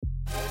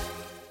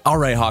All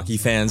right, hockey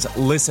fans,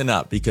 listen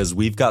up because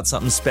we've got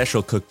something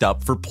special cooked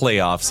up for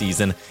playoff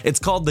season. It's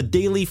called the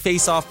Daily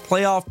Face-Off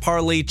Playoff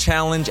Parlay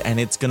Challenge, and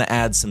it's going to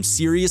add some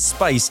serious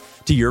spice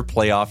to your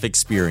playoff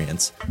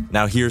experience.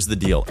 Now, here's the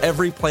deal.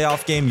 Every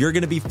playoff game, you're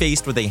going to be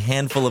faced with a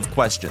handful of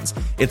questions.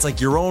 It's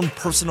like your own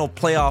personal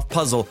playoff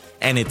puzzle,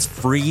 and it's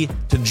free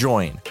to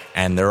join.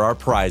 And there are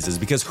prizes,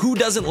 because who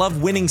doesn't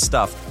love winning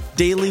stuff?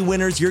 Daily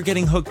winners, you're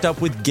getting hooked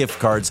up with gift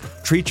cards.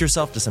 Treat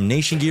yourself to some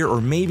Nation gear or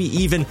maybe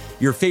even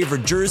your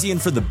favorite jersey.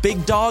 And for the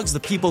big dogs, the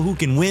people who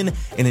can win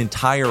an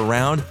entire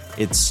round,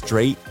 it's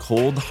straight,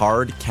 cold,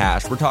 hard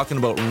cash. We're talking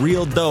about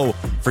real dough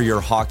for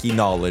your hockey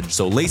knowledge.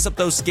 So lace up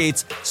those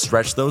skates,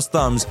 stretch those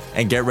thumbs,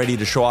 and get ready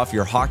to show off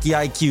your hockey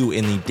IQ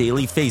in the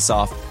Daily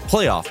Face-Off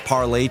Playoff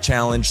Parlay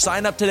Challenge.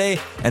 Sign up today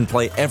and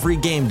play every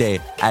game day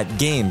at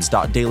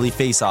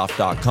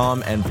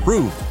games.dailyfaceoff.com and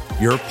prove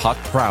your puck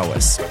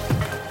prowess.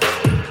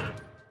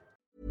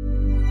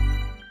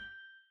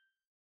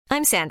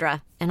 I'm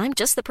Sandra, and I'm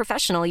just the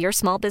professional your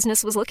small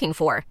business was looking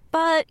for.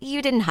 But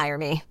you didn't hire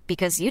me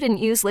because you didn't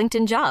use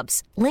LinkedIn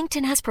Jobs.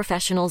 LinkedIn has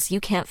professionals you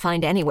can't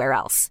find anywhere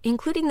else,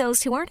 including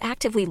those who aren't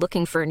actively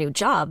looking for a new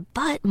job,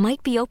 but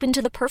might be open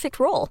to the perfect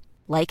role,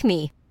 like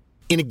me.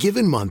 In a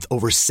given month,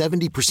 over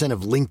 70%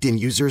 of LinkedIn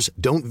users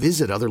don't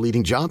visit other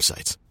leading job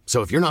sites.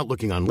 So if you're not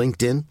looking on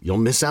LinkedIn, you'll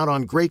miss out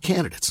on great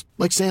candidates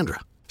like Sandra.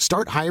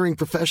 Start hiring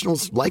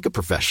professionals like a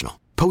professional.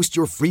 Post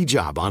your free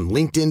job on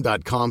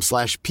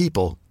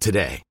linkedin.com/people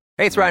today.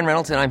 Hey, it's Ryan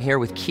Reynolds, and I'm here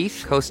with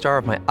Keith, co-star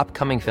of my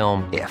upcoming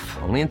film, If,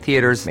 only in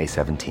theaters May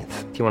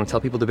 17th. Do you want to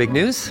tell people the big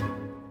news?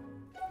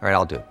 All right,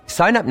 I'll do it.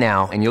 Sign up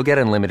now and you'll get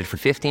unlimited for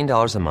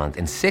 $15 a month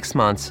and 6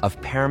 months of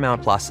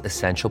Paramount Plus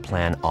Essential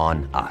Plan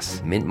on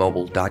us.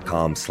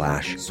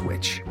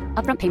 MintMobile.com/switch.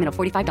 Upfront payment of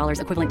 $45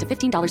 equivalent to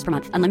 $15 per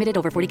month. Unlimited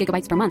over 40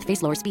 gigabytes per month.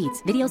 Face lower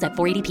speeds. Videos at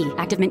 480p.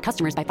 Active Mint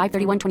customers by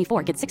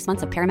 531.24 get 6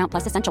 months of Paramount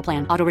Plus Essential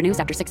Plan. Auto renews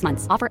after 6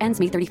 months. Offer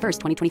ends May 31st,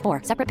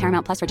 2024. Separate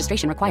Paramount Plus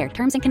registration required.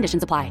 Terms and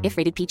conditions apply if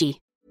rated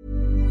PG.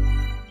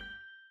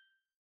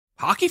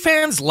 Hockey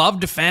fans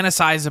love to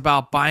fantasize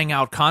about buying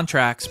out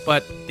contracts,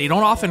 but they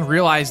don't often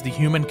realize the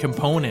human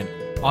component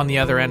on the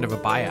other end of a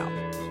buyout.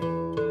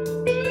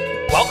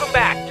 Welcome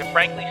back to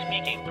Frankly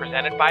Speaking,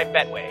 presented by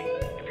Betway.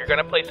 If you're going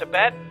to place a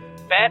bet,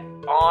 bet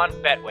on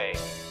Betway.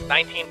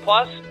 19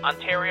 plus,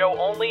 Ontario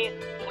only.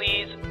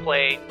 Please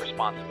play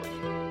responsibly.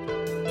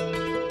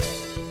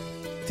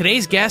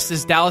 Today's guest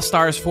is Dallas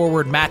Stars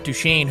forward Matt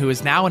Duchene, who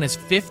is now in his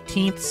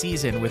 15th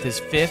season with his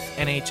 5th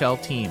NHL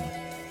team.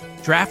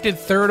 Drafted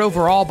 3rd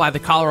overall by the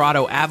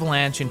Colorado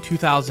Avalanche in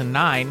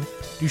 2009,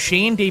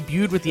 Duchene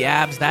debuted with the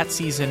Avs that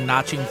season,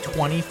 notching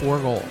 24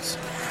 goals.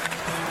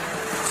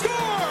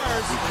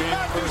 Scores!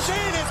 Matt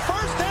Duchene, his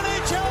first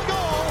NHL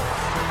goal,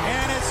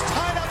 and it's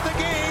tied up the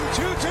game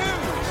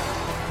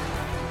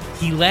 2-2.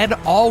 He led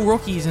all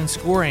rookies in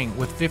scoring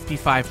with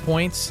 55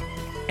 points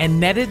and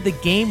netted the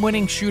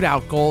game-winning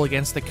shootout goal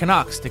against the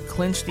Canucks to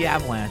clinch the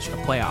Avalanche a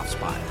playoff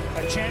spot.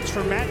 A chance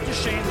for Matt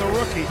Duchene, the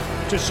rookie,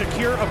 to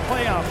secure a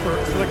playoff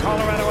berth for the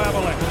Colorado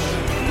Avalanche.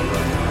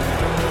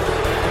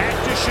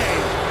 Matt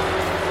Duchene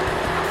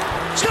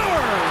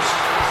scores!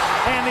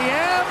 And the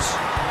Avs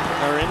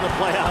are in the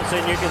playoffs,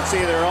 and you can see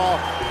they're all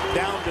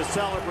down to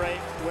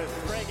celebrate with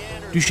Craig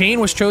Anderson. Duchene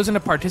was chosen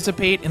to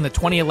participate in the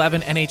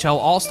 2011 NHL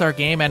All-Star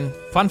Game, and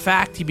fun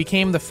fact, he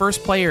became the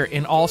first player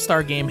in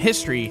All-Star Game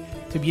history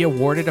to be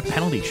awarded a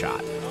penalty shot.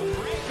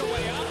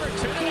 Breakaway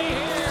opportunity here,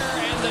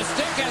 and the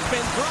stick has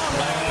been thrown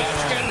by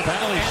Ovechkin, and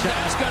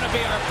that's going to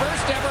be our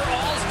first ever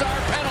All-Star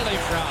penalty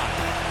shot.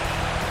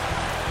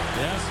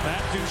 Yes,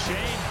 Matt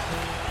Duchene.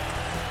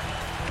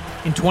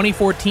 In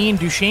 2014,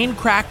 Duchene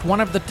cracked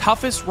one of the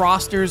toughest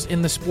rosters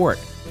in the sport,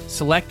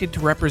 selected to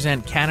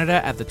represent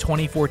Canada at the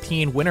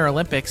 2014 Winter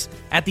Olympics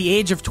at the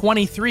age of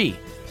 23,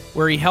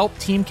 where he helped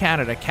Team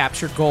Canada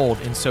capture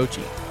gold in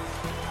Sochi.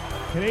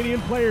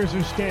 Canadian players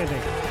are standing.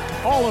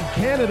 All of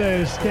Canada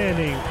is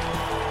standing.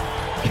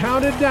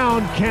 Count it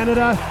down,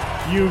 Canada.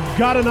 You've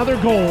got another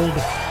gold.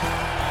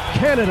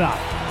 Canada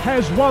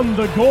has won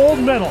the gold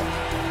medal.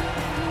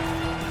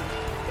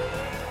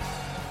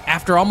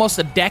 After almost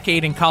a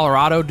decade in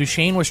Colorado,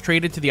 Duchene was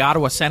traded to the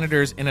Ottawa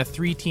Senators in a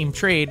 3-team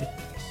trade,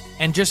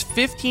 and just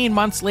 15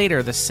 months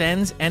later, the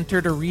Sens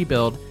entered a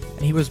rebuild,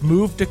 and he was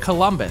moved to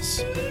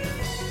Columbus.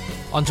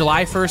 On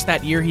July 1st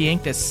that year, he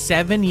inked a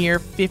 7-year,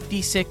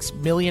 $56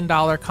 million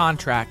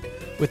contract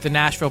with the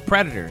Nashville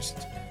Predators.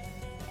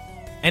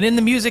 And in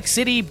the Music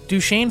City,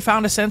 Duchene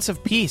found a sense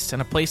of peace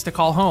and a place to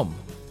call home.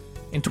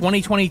 In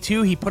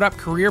 2022, he put up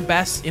career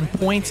bests in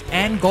points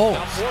and goals.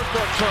 Here's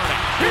Duchene,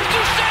 he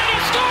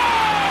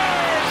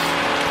scores!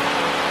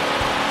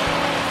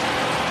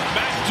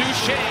 Matt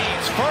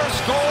Duchene's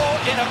first goal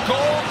in a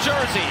gold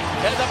jersey,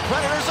 and the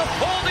Predators have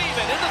pulled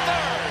even in the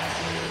third.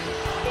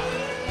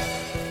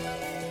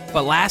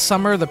 But last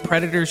summer, the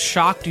Predators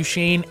shocked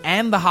Duchene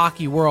and the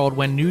hockey world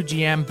when new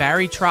GM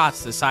Barry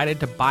Trotz decided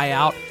to buy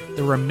out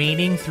the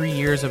remaining 3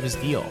 years of his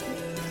deal.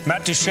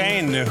 Matt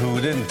Duchene,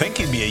 who didn't think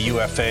he'd be a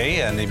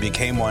UFA, and he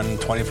became one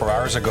 24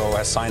 hours ago,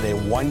 has signed a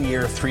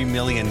one-year, $3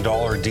 million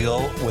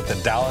deal with the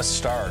Dallas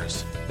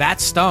Stars.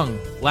 That stung,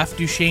 left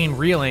Duchene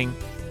reeling,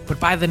 but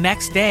by the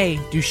next day,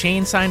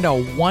 Duchene signed a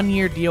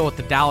one-year deal with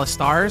the Dallas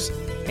Stars,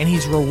 and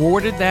he's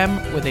rewarded them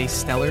with a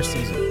stellar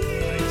season.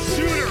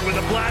 Suter with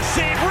a blast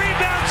save,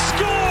 rebound,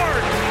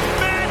 scored!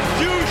 Matt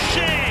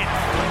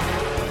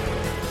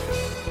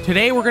Duchene!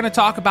 Today, we're going to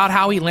talk about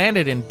how he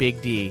landed in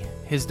Big D,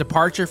 his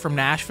departure from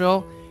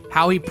Nashville,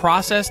 how he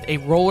processed a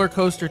roller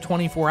coaster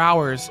 24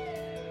 hours,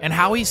 and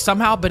how he's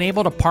somehow been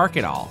able to park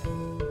it all.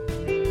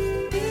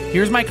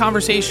 Here's my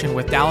conversation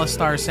with Dallas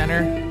Stars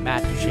center,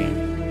 Matt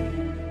Duchene.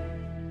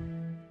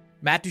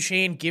 Matt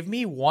Duchene, give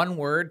me one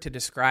word to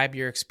describe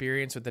your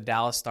experience with the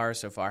Dallas Stars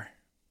so far.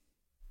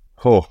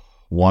 Oh,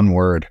 one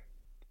word.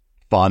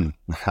 Fun.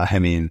 I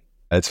mean,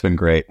 it's been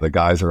great. The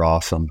guys are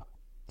awesome.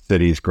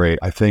 City's great.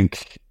 I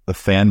think the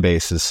fan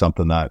base is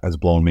something that has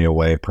blown me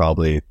away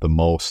probably the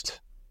most.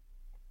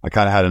 I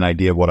kind of had an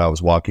idea of what I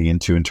was walking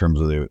into in terms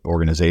of the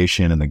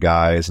organization and the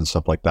guys and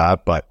stuff like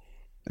that. But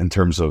in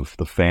terms of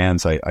the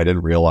fans, I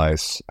didn't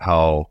realize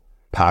how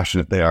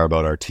passionate they are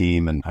about our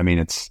team. And I mean,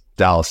 it's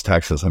Dallas,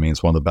 Texas. I mean,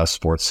 it's one of the best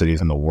sports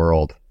cities in the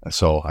world.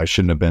 So I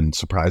shouldn't have been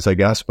surprised, I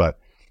guess. But,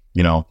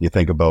 you know, you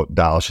think about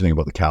Dallas, you think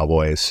about the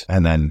Cowboys.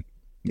 And then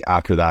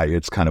after that,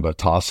 it's kind of a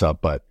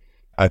toss-up. But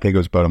I think it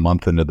was about a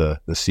month into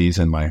the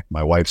season, my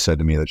wife said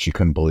to me that she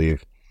couldn't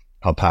believe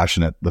how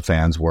passionate the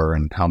fans were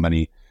and how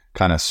many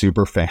kind of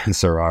super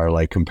fans there are,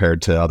 like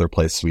compared to other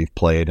places we've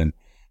played. And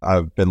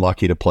I've been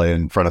lucky to play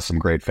in front of some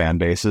great fan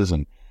bases,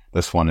 and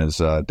this one is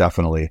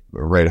definitely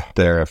right up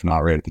there, if not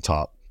right at the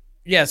top.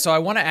 Yeah, so I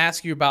want to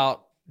ask you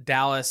about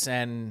Dallas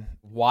and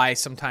why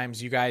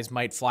sometimes you guys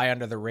might fly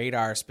under the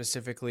radar,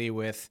 specifically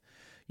with,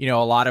 you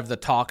know, a lot of the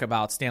talk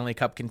about Stanley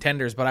Cup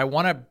contenders. But I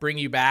want to bring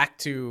you back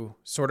to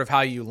sort of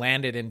how you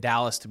landed in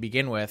Dallas to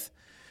begin with.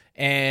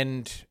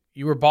 And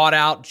you were bought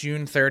out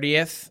June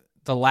 30th,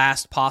 the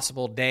last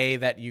possible day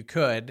that you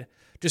could.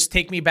 Just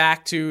take me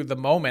back to the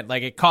moment.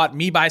 Like, it caught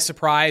me by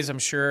surprise. I'm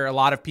sure a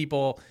lot of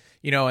people,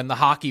 you know, in the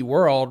hockey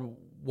world.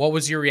 What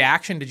was your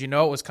reaction? Did you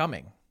know it was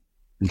coming?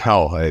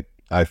 No,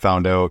 I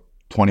found out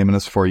 20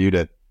 minutes before you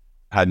did.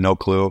 Had no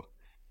clue.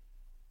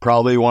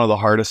 Probably one of the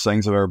hardest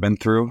things I've ever been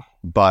through,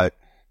 but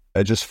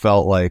it just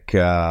felt like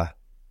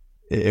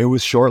it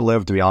was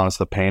short-lived, to be honest,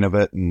 the pain of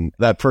it. And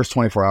that first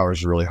 24 hours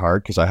was really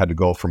hard because I had to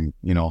go from,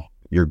 you know,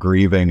 you're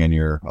grieving and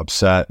you're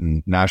upset,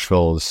 and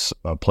Nashville is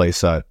a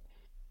place that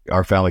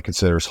our family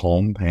considers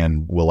home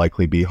and will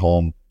likely be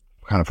home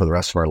kind of for the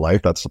rest of our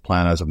life. That's the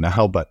plan as of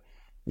now. But,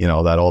 you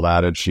know, that old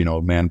adage, you know,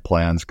 man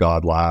plans,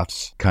 God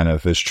laughs, kind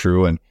of is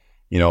true. And,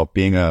 you know,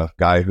 being a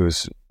guy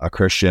who's a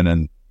Christian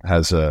and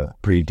has a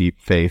pretty deep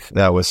faith,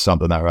 that was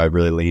something that I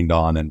really leaned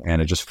on.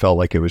 And it just felt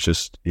like it was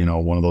just, you know,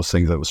 one of those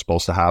things that was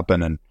supposed to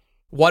happen. And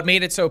what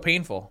made it so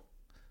painful?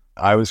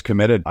 I was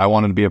committed. I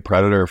wanted to be a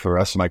Predator for the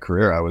rest of my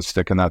career. I was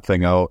sticking that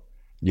thing out.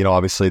 You know,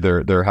 obviously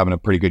they're having a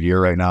pretty good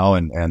year right now,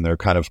 and they're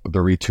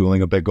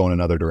retooling a bit, going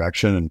another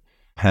direction, and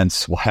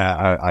hence why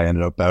I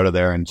ended up out of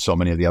there, and so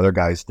many of the other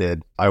guys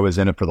did. I was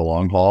in it for the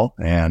long haul,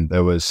 and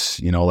it was,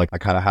 you know, like I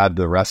kind of had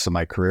the rest of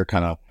my career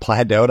kind of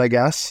planned out, I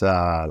guess.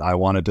 I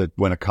wanted to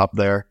win a cup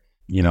there.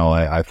 You know,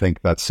 I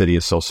think that city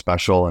is so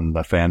special, and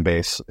the fan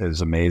base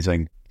is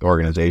amazing, the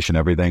organization,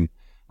 everything.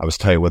 I was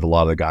tight with a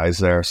lot of the guys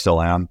there,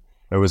 still am.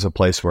 It was a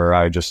place where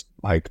I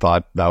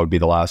thought that would be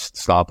the last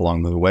stop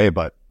along the way,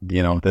 but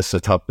you know, this is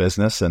a tough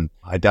business, and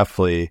I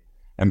definitely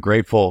am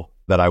grateful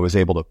that I was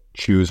able to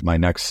choose my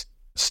next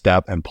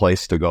step and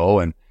place to go.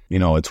 And, you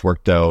know, it's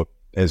worked out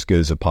as good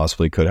as it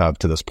possibly could have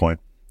to this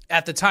point.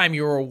 At the time,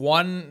 you were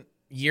 1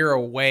 year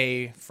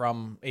away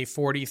from a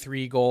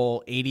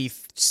 43-goal,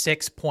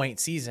 86-point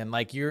season.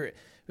 Like, it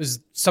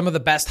was some of the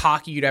best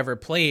hockey you'd ever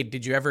played.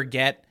 Did you ever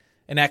get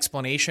an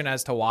explanation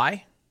as to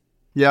why?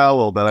 Yeah, a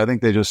little bit. I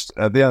think they just,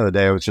 at the end of the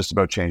day, it was just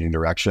about changing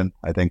direction,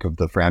 I think, of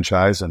the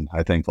franchise. And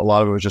I think a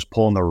lot of it was just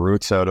pulling the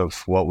roots out of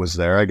what was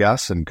there, I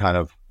guess. And kind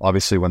of,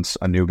 obviously, once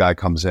a new guy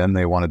comes in,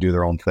 they want to do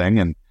their own thing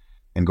and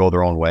go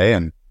their own way.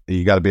 And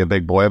you got to be a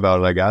big boy about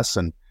it, I guess.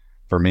 And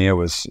for me, it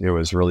was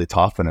really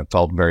tough, and it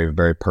felt very,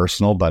 very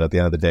personal. But at the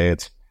end of the day,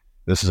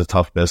 this is a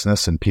tough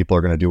business, and people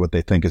are going to do what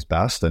they think is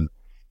best. And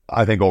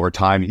I think over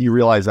time, you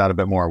realize that a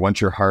bit more.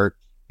 Once your heart,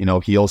 you know,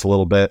 heals a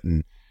little bit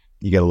and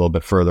you get a little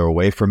bit further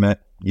away from it,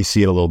 you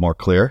see it a little more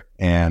clear.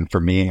 And for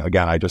me,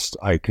 again,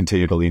 I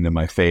continue to lean in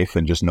my faith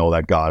and just know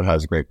that God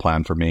has a great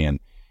plan for me, and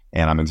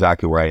I'm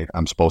exactly where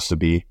I'm supposed to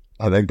be.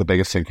 I think the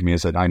biggest thing for me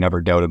is that I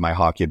never doubted my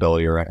hockey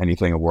ability or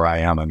anything of where I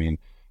am. I mean,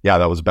 yeah,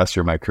 that was the best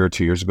year of my career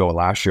 2 years ago.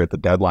 Last year at the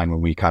deadline,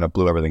 when we kind of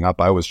blew everything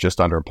up, I was just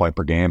under a point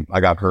per game.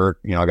 I got hurt.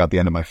 You know, I got the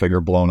end of my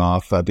finger blown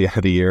off at the end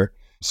of the year.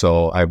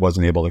 So I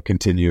wasn't able to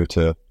continue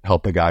to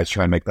help the guys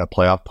try and make that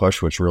playoff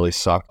push, which really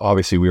sucked.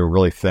 Obviously, we were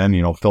really thin.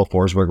 You know, Phil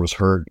Forsberg was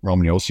hurt.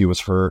 Roman Josi was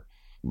hurt.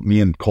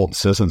 Me and Colton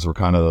Sissons were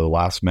kind of the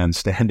last men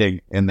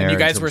standing in there. And you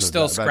guys were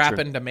still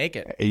scrapping to make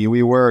it.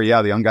 We were,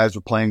 yeah. The young guys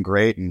were playing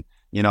great, and,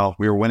 you know,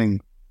 we were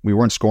winning. We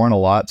weren't scoring a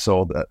lot,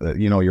 so,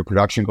 you know, your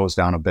production goes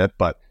down a bit.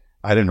 But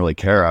I didn't really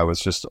care. I was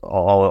just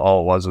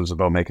all it was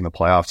about making the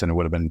playoffs, and it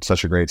would have been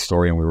such a great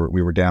story, and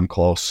we were damn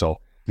close. So,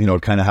 to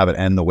kind of have it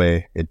end the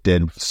way it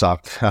did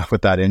sucked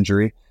with that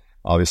injury.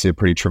 Obviously a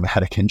pretty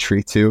traumatic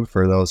injury too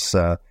for those,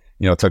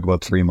 it took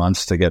about 3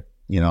 months to get,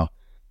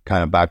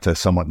 kind of back to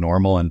somewhat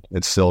normal, and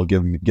it still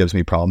gives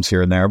me problems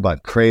here and there,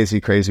 but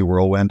crazy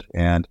whirlwind.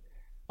 And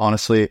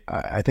honestly,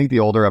 I think the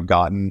older I've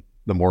gotten,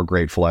 the more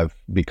grateful I've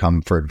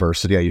become for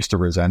adversity. I used to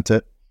resent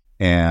it.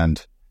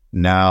 And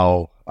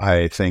now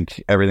I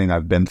think everything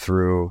I've been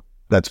through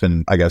that's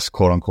been, I guess,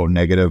 quote unquote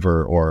negative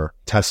or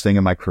testing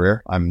in my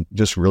career, I'm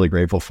just really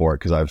grateful for it,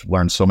 because I've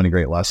learned so many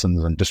great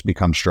lessons and just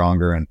become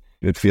stronger. And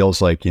it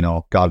feels like,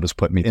 God has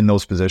put me in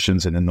those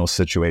positions and in those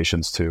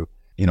situations to,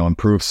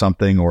 improve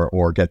something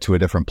or get to a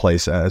different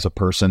place as a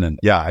person. And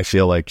yeah, I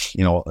feel like,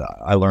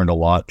 I learned a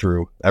lot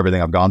through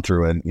everything I've gone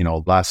through. And,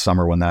 last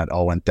summer when that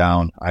all went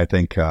down, I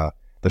think,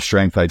 the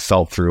strength I'd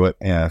felt through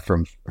it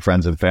from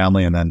friends and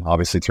family, and then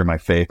obviously through my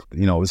faith,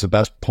 it was the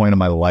best point of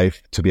my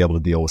life to be able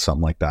to deal with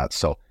something like that.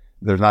 So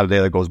there's not a day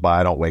that goes by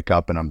I don't wake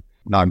up and I'm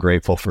not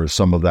grateful for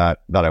some of that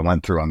I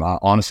went through.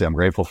 I'm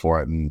grateful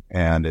for it.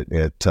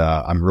 And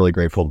I'm really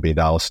grateful to be a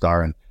Dallas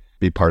Star and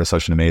be part of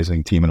such an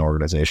amazing team and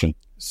organization.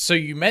 So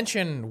you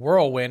mentioned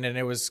whirlwind, and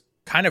it was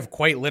kind of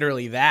quite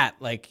literally that.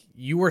 Like,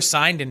 you were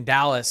signed in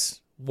Dallas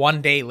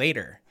one day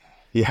later.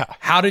 Yeah.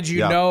 How did you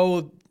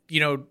know,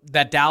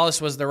 that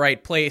Dallas was the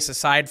right place,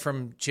 aside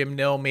from Jim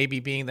Nill maybe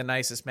being the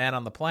nicest man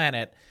on the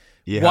planet?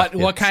 Yeah,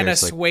 what kind of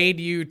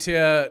swayed you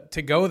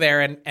to go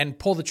there and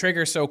pull the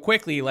trigger so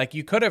quickly? Like,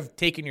 you could have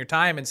taken your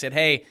time and said,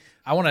 hey,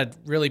 I want to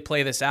really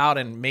play this out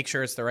and make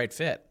sure it's the right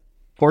fit.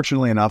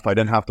 Fortunately enough, I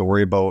didn't have to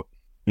worry about,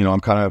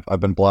 I've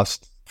been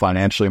blessed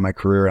financially in my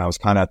career, and I was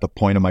kind of at the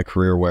point of my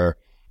career where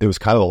it was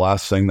kind of the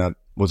last thing that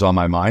was on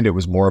my mind. It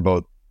was more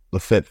about the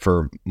fit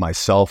for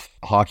myself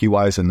hockey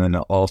wise, and then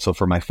also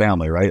for my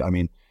family, right? I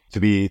mean, to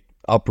be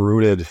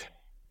uprooted,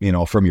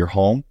 from your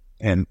home,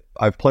 and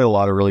I've played a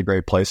lot of really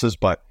great places,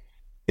 but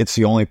it's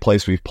the only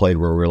place we've played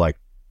where we're like,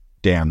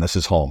 damn, this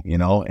is home,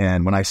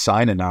 And when I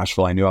signed in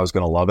Nashville, I knew I was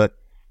going to love it.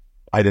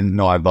 I didn't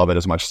know I'd love it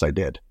as much as I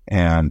did.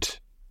 And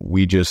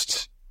we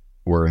just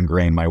were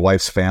ingrained. My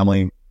wife's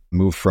family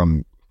moved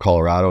from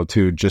Colorado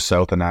to just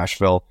south of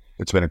Nashville.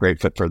 It's been a great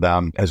fit for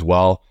them as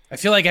well. I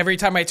feel like every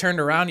time I turned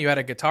around, you had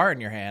a guitar in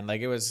your hand.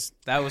 Like,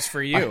 that was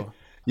for you.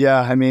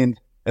 I mean,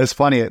 it's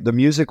funny. The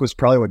music was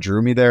probably what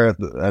drew me there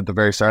at the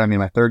very start. I mean,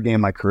 my third game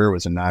of my career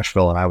was in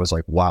Nashville, and I was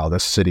like, wow,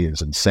 this city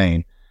is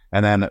insane.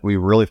 And then we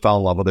really fell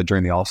in love with it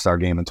during the All-Star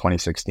game in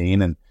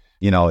 2016. And,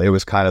 it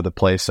was kind of the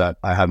place that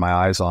I had my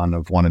eyes on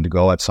of wanting to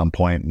go at some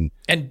point.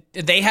 And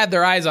they had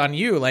their eyes on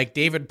you. Like,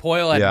 David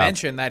Poyle had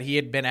mentioned that he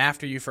had been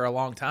after you for a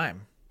long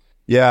time.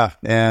 Yeah.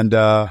 And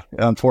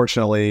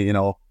unfortunately,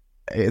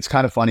 it's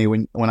kind of funny.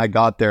 When I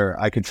got there,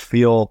 I could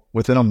feel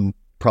within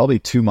probably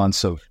 2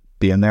 months of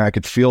being there, I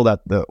could feel that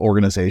the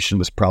organization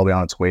was probably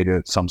on its way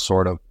to some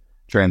sort of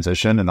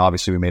transition. And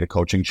obviously we made a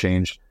coaching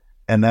change.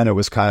 And then it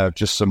was kind of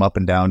just some up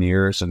and down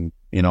years. And,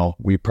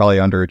 we probably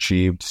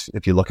underachieved.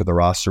 If you look at the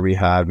roster we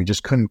had, we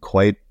just couldn't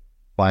quite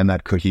find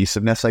that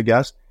cohesiveness, I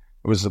guess.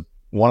 It was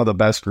one of the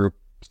best groups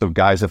of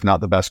guys, if not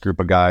the best group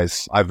of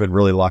guys. I've been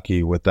really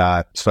lucky with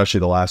that,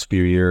 especially the last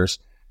few years.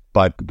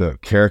 But the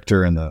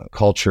character and the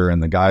culture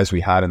and the guys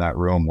we had in that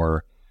room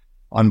were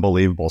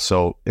unbelievable.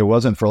 So it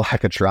wasn't for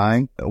lack of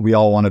trying. We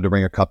all wanted to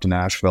bring a cup to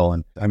Nashville.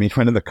 And I mean,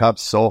 winning the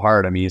cup's so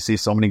hard. I mean, you see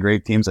so many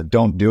great teams that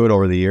don't do it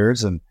over the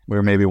years. And we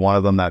were maybe one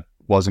of them that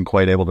wasn't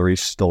quite able to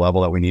reach the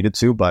level that we needed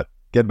to. But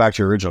get back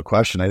to your original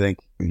question, I think,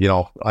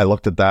 I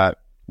looked at that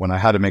when I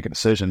had to make a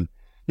decision.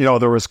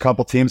 There was a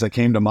couple teams that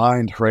came to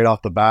mind right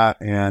off the bat.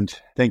 And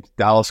I think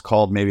Dallas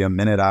called maybe a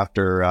minute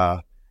after.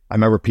 I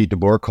remember Pete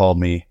DeBoer called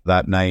me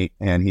that night,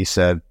 and he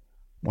said,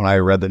 when I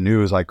read the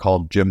news, I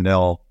called Jim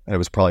Nill. And it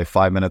was probably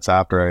 5 minutes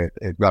after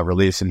it got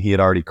released, and he had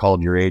already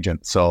called your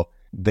agent. So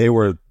they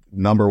were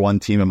number one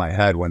team in my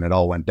head when it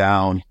all went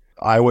down.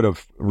 I would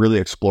have really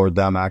explored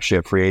them actually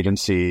at free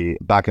agency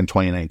back in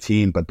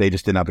 2019, but they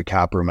just didn't have the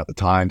cap room at the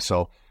time.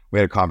 So we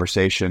had a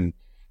conversation.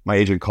 My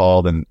agent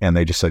called and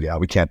they just said, yeah,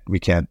 we can't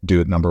do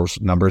it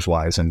numbers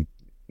wise. And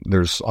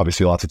there's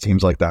obviously lots of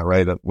teams like that,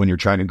 right? When you're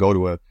trying to go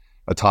to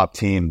a top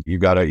team, you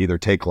got to either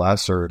take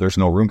less or there's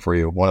no room for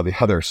you, one or the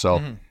other.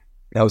 So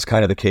that was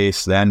kind of the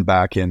case then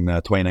back in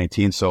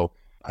 2019. So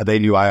they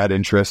knew I had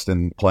interest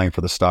in playing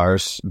for the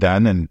Stars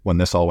then. And when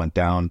this all went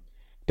down,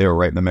 they were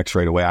right in the mix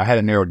right away. I had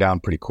it narrowed down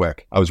pretty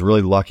quick. I was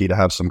really lucky to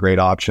have some great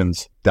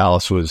options.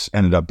 Dallas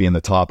ended up being the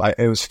top.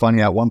 It was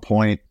funny at one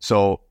point.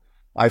 So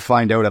I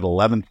find out at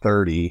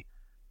 11:30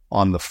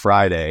 on the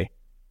Friday.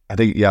 I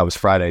think, it was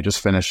Friday. I just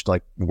finished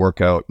like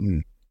workout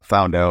and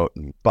found out.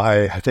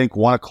 By, I think,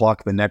 1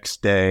 o'clock the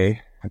next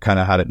day, I kind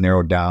of had it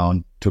narrowed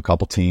down to a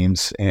couple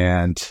teams.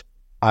 And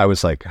I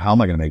was like, how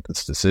am I going to make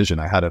this decision?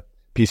 I had a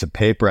piece of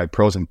paper. I had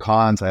pros and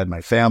cons. I had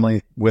my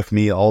family with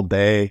me all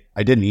day.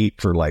 I didn't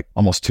eat for like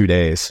almost 2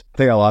 days. I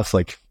think I lost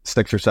like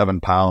 6 or 7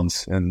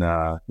 pounds in,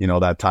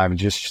 that time,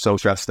 just so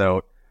stressed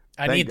out.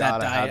 I need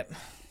that diet.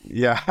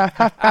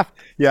 Yeah.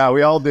 Yeah,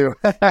 we all do.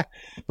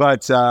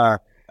 But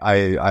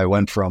I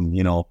went from,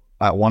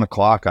 at 1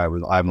 o'clock,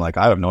 I'm like,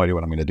 I have no idea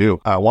what I'm going to do.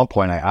 At one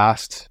point I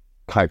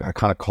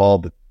kind of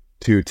called the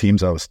two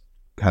teams I was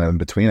kind of in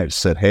between. I just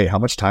said, hey, how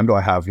much time do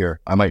I have here?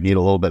 I might need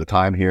a little bit of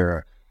time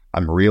here.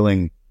 I'm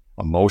reeling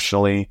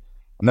emotionally.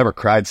 I've never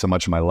cried so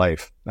much in my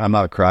life. I'm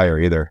not a crier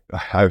either.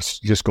 I was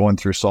just going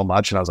through so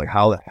much, and I was like,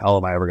 how the hell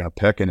am I ever going to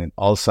pick? And then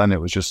all of a sudden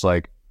it was just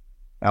like,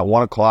 at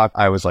 1 o'clock,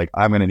 I was like,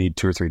 I'm going to need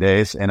 2 or 3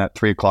 days. And at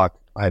 3 o'clock,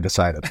 I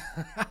decided.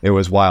 It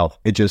was wild.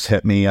 It just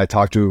hit me. I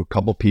talked to a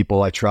couple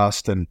people I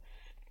trust and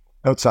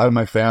outside of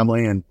my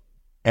family, and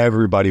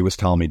everybody was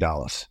telling me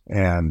Dallas.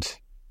 And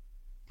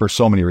for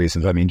so many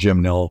reasons. I mean,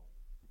 Jim Nill,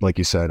 like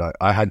you said,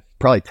 I had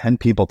probably 10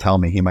 people tell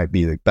me he might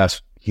be the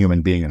best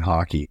human being in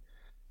hockey.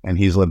 And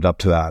he's lived up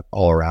to that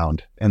all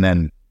around. And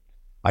then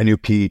I knew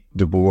Pete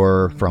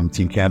DeBoer from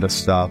Team Canada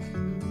stuff.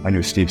 I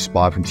knew Steve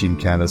Spott from Team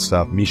Canada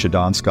stuff. Misha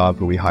Donskov,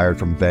 who we hired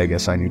from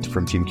Vegas, I knew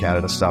from Team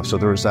Canada stuff. So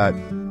there was that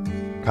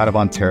kind of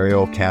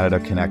Ontario-Canada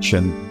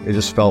connection. It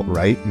just felt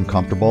right and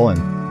comfortable, and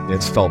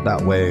it's felt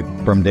that way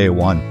from day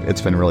one.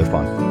 It's been really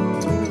fun.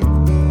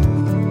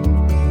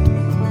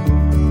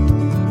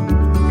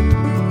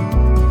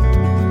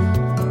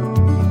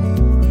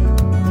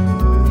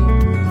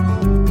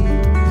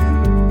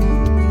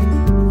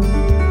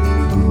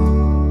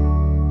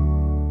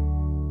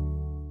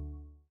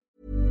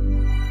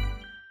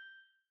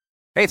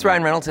 Hey, it's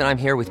Ryan Reynolds, and I'm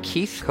here with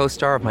Keith,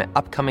 co-star of my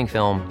upcoming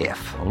film,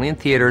 If, only in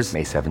theaters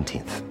May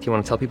 17th. Do you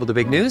want to tell people the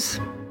big news?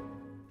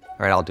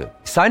 All right, I'll do it.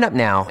 Sign up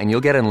now and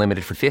you'll get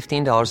unlimited for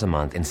 $15 a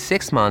month and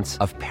 6 months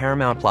of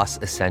Paramount Plus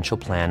Essential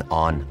Plan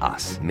on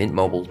us.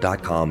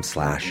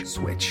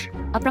 MintMobile.com/switch.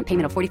 Upfront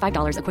payment of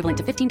 $45 equivalent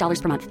to $15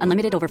 per month.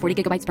 Unlimited over 40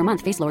 gigabytes per month.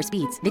 Face lower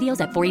speeds.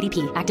 Videos at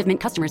 480p. Active Mint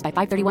customers by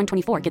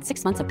 531.24 get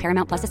 6 months of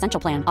Paramount Plus Essential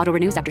Plan. Auto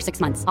renews after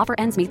 6 months. Offer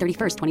ends May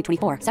 31st,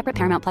 2024. Separate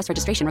Paramount Plus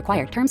registration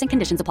required. Terms and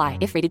conditions apply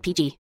if rated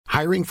PG.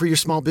 Hiring for your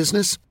small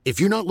business? If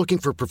you're not looking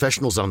for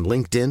professionals on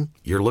LinkedIn,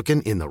 you're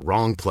looking in the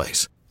wrong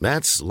place.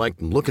 That's like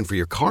looking for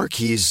your car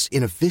keys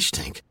in a fish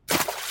tank.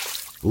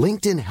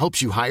 LinkedIn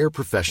helps you hire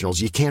professionals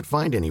you can't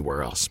find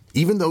anywhere else,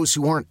 even those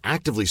who aren't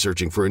actively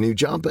searching for a new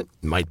job but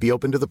might be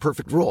open to the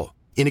perfect role.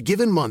 In a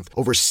given month,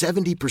 over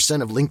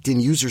 70% of LinkedIn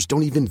users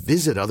don't even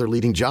visit other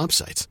leading job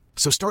sites.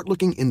 So start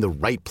looking in the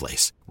right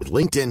place. With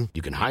LinkedIn,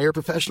 you can hire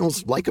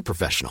professionals like a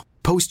professional.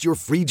 Post your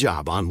free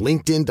job on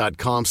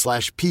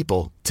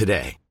linkedin.com/people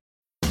today.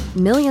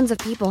 Millions of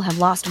people have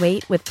lost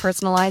weight with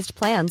personalized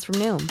plans from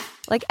Noom.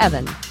 Like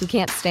Evan, who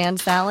can't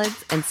stand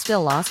salads and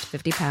still lost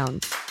 50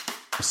 pounds.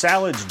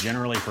 Salads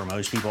generally for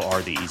most people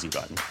are the easy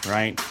button,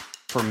 right?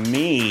 For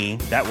me,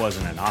 that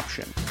wasn't an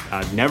option.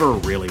 I never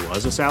really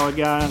was a salad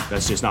guy.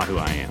 That's just not who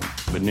I am.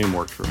 But Noom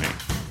worked for me.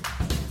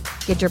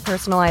 Get your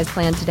personalized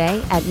plan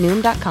today at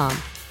Noom.com.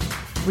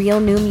 Real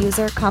Noom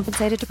user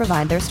compensated to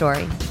provide their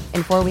story.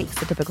 In 4 weeks,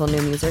 the typical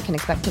Noom user can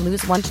expect to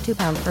lose 1 to 2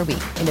 pounds per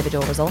week.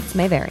 Individual results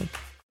may vary.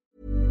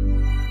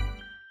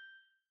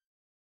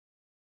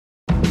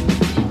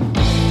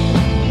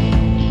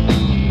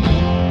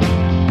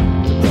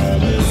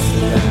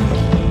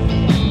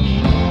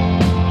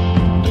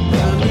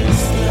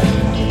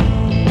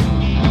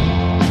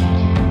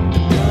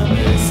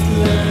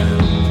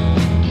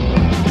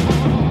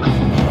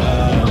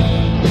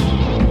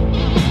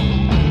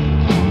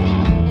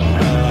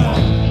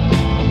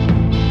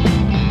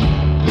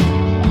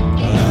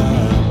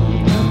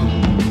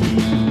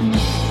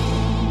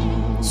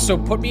 So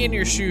put me in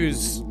your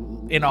shoes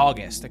in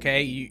August,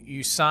 okay?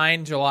 You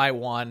sign July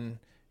 1,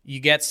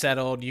 you get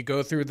settled, you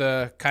go through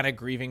the kind of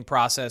grieving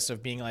process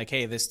of being like,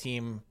 hey, this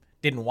team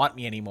didn't want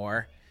me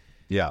anymore.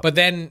 Yeah. But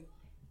then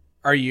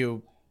are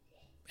you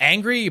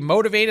angry,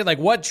 motivated? Like,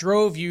 what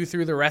drove you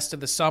through the rest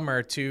of the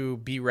summer to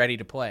be ready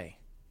to play?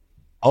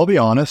 I'll be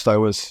honest,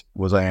 was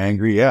I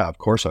angry? Yeah, of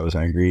course I was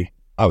angry.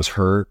 I was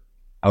hurt.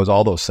 I was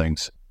all those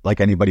things,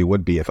 like anybody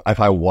would be. If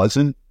I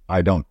wasn't,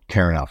 I don't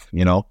care enough,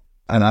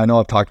 And I know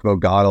I've talked about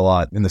God a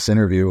lot in this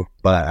interview,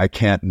 but I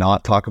can't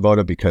not talk about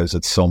it because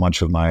it's so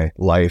much of my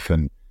life.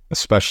 And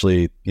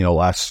especially,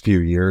 last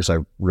few years, I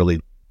really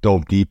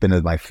dove deep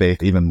into my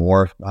faith even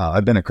more.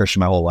 I've been a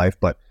Christian my whole life,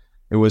 but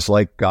it was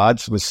like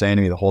God was saying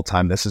to me the whole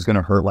time, this is going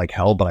to hurt like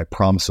hell, but I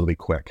promise it'll be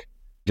quick.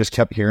 Just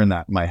kept hearing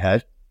that in my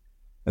head.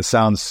 It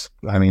sounds,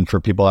 for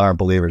people that aren't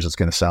believers, it's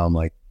going to sound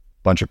like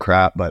a bunch of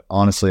crap, but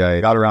honestly,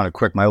 I got around it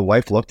quick. My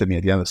wife looked at me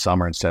at the end of the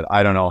summer and said,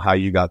 I don't know how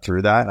you got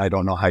through that. I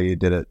don't know how you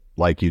did it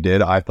like you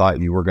did. I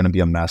thought you were going to be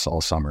a mess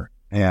all summer.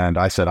 And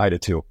I said, I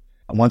did too.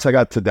 And once I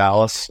got to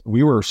Dallas,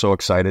 we were so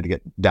excited to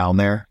get down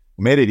there.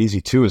 What made it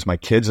easy too is my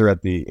kids are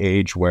at the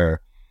age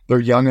where they're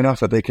young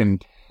enough that they can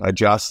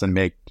adjust and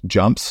make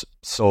jumps.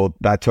 So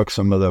that took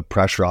some of the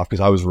pressure off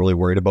because I was really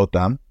worried about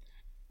them.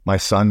 My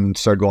son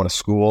started going to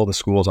school. The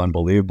school's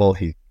unbelievable.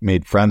 He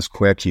made friends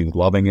quick. He was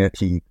loving it.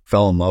 He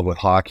fell in love with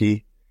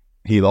hockey.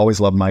 He always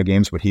loved my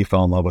games, but he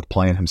fell in love with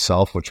playing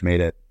himself, which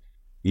made it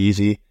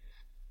easy.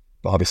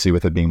 Obviously,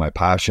 with it being my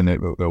passion,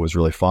 it was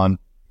really fun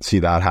to see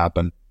that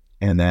happen.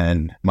 And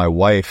then my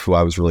wife, who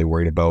I was really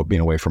worried about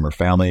being away from her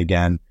family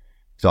again.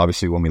 So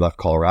obviously when we left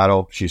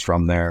Colorado, she's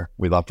from there.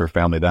 We left her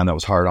family then. That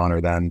was hard on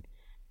her then.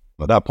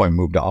 at that point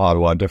moved to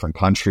Ottawa, different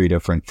country,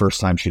 different first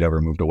time she'd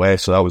ever moved away.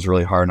 So that was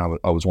really hard. And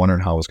I was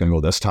wondering how it was going to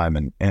go this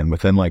time. And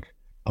within like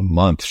a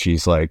month,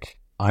 she's like,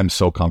 I'm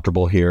so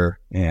comfortable here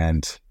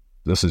and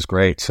this is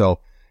great. So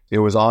it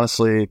was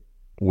honestly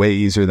way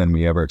easier than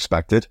we ever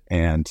expected.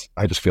 And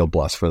I just feel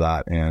blessed for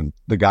that. And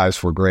the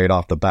guys were great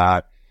off the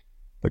bat.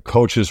 The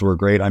coaches were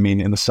great. I mean,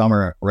 in the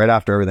summer, right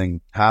after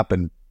everything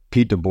happened,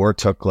 Pete DeBoer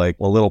took like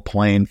a little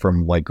plane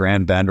from like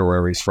Grand Bend or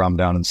wherever he's from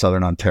down in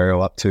Southern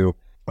Ontario up to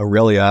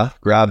Aurelia,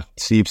 grabbed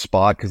Steve's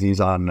spot because he's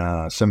on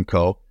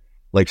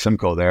Lake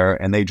Simcoe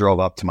there. And they drove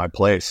up to my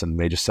place and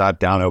they just sat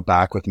down out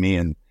back with me.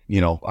 And,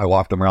 I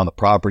walked them around the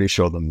property,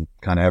 showed them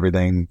kind of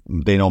everything.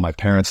 They know my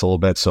parents a little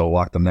bit, so I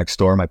walked them next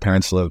door. My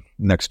parents live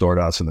next door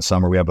to us in the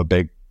summer. We have a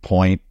big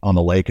point on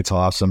the lake. It's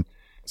awesome.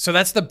 So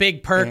that's the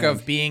big perk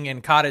of being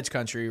in cottage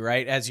country,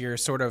 right? As your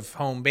sort of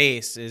home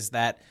base, is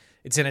that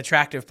it's an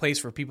attractive place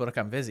for people to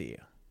come visit you.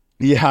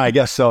 Yeah, I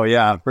guess so.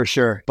 Yeah, for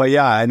sure. But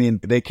yeah, I mean,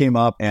 they came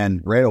up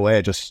and right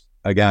away, they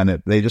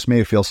just made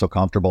me feel so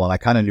comfortable. And I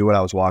kind of knew what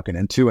I was walking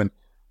into and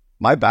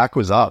my back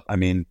was up. I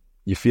mean,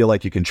 you feel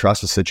like you can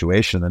trust the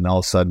situation. And all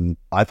of a sudden,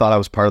 I thought I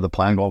was part of the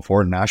plan going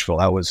forward in Nashville.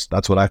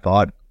 That's what I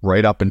thought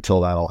right up until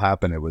that all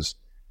happened. It was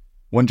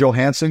when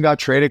Johansson got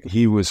traded,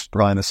 he was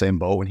probably in the same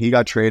boat. When he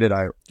got traded,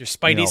 your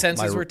spidey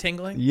senses were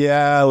tingling?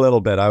 Yeah, a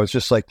little bit. I was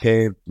just like,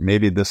 hey,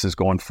 maybe this is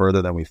going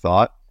further than we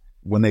thought.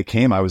 When they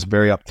came, I was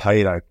very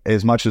uptight.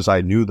 As much as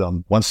I knew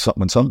them, when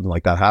something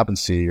like that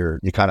happens to you,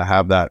 you kind of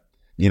have that,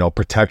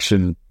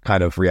 protection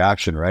kind of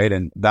reaction, right?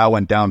 And that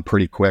went down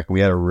pretty quick.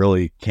 We had a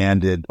really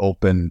candid,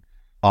 open,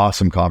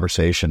 awesome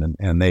conversation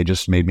and they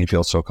just made me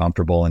feel so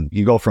comfortable. And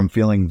you go from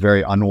feeling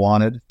very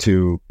unwanted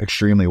to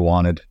extremely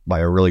wanted by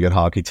a really good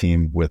hockey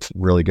team with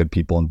really good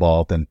people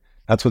involved. And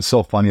that's what's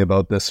so funny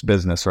about this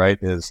business, right?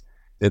 Is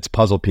it's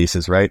puzzle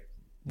pieces, right?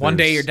 One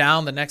day you're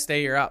down, the next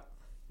day you're up.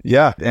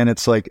 Yeah. And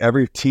it's like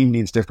every team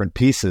needs different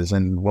pieces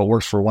and what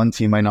works for one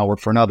team might not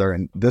work for another.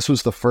 And this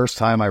was the first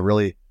time I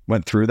really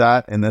went through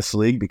that in this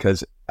league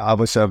because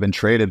obviously I've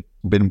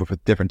been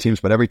with different teams,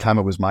 but every time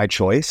it was my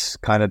choice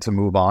kind of to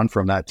move on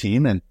from that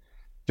team and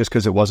just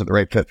because it wasn't the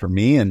right fit for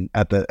me and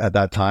at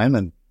that time.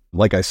 And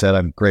like I said,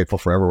 I'm grateful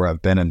for everywhere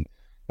I've been and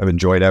I've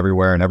enjoyed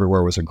everywhere and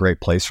everywhere was a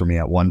great place for me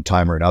at one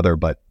time or another,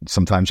 but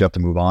sometimes you have to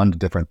move on to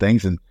different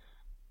things and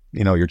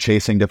you're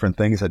chasing different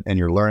things and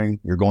you're learning,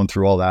 you're going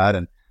through all that.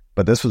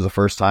 But this was the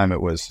first time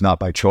it was not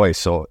by choice.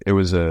 So it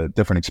was a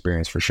different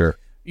experience for sure.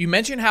 You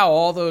mentioned how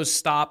all those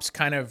stops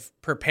kind of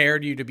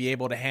prepared you to be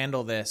able to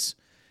handle this.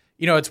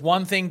 It's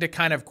one thing to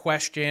kind of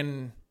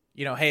question,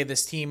 hey,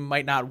 this team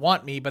might not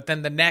want me, but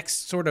then the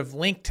next sort of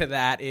link to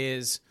that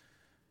is,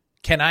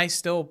 can I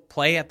still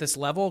play at this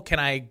level? Can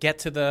I get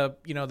to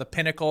the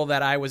pinnacle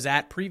that I was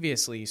at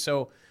previously?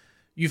 So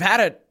you've had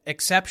an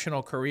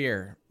exceptional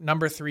career,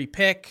 number 3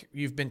 pick.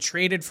 You've been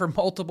traded for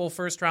multiple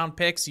first round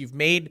picks. You've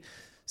made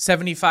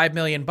 $75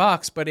 million,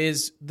 but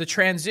is the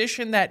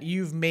transition that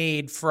you've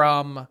made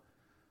from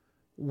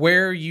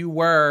where you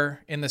were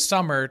in the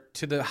summer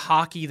to the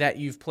hockey that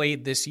you've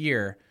played this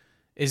year,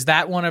 is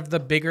that one of the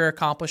bigger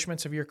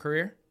accomplishments of your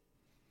career?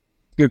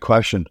 Good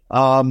question.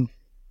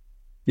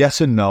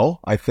 Yes and no.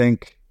 I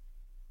think,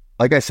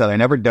 like I said, I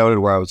never doubted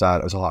where I was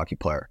at as a hockey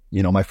player.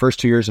 My first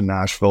 2 years in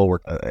Nashville,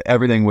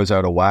 everything was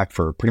out of whack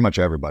for pretty much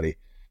everybody.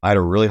 I had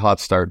a really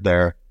hot start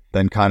there.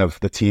 Then kind of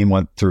the team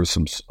went through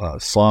some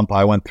slump.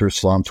 I went through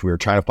slumps. We were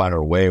trying to find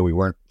our way. We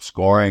weren't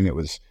scoring. It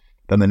was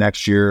then the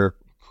next year,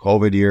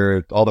 COVID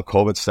year, all the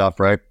COVID stuff,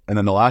 right? And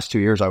then the last 2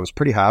 years, I was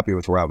pretty happy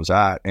with where I was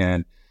at.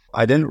 And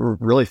I didn't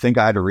really think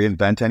I had to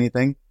reinvent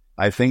anything.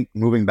 I think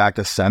moving back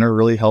to center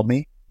really helped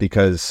me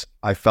because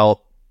I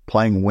felt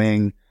playing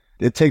wing,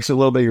 it takes a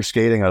little bit of your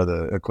skating out of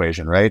the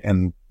equation, right?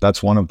 And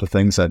that's one of the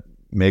things that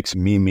makes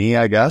me,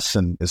 I guess,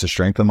 and is a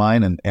strength of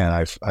mine. And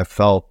I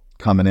felt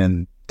coming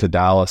in to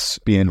Dallas,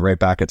 being right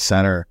back at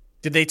center.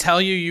 Did they tell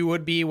you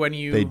would be when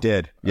you... They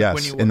did,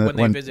 yes. When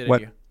they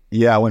visited you?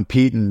 Yeah, when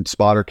Pete and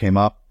Spotter came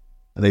up,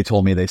 they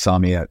told me they saw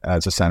me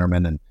as a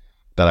centerman and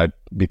that I'd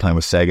be playing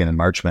with Sagan and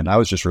Marchment. I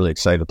was just really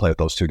excited to play with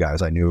those two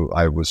guys. I knew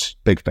I was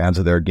big fans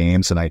of their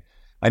games and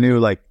I knew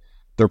like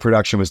their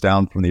production was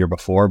down from the year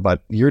before,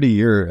 but year to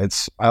year,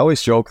 I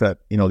always joke that,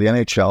 the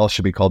NHL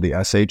should be called the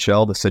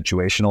SHL, the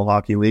Situational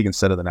Hockey League,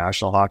 instead of the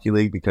National Hockey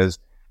League, because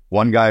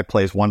one guy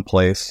plays one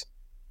place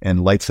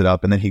and lights it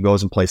up and then he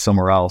goes and plays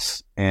somewhere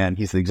else and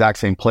he's the exact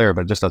same player,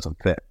 but it just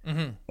doesn't fit.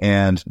 Mm-hmm.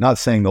 And not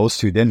saying those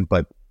two didn't,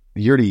 but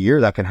year to year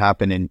that can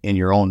happen in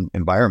your own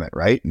environment,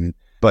 right?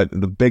 But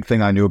the big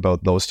thing I knew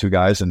about those two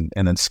guys and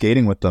then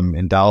skating with them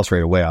in Dallas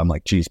right away, I'm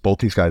like, geez, both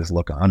these guys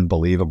look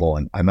unbelievable.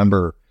 And I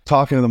remember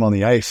talking to them on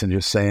the ice and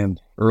just saying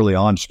early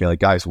on, just be like,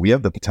 guys, we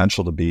have the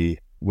potential to be,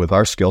 with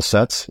our skill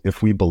sets,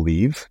 if we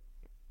believe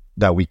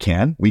that we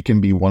can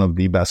be one of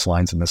the best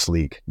lines in this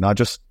league. Not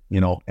just,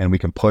 and we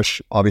can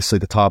push, obviously,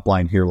 the top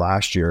line here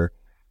last year,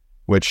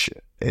 which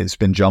has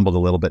been jumbled a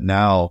little bit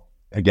now,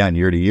 again,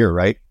 year to year,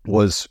 right?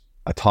 Was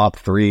a top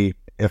 3,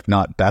 if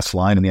not best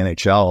line in the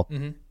NHL.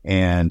 Mm-hmm.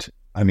 And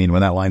I mean,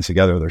 when that line's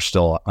together, they're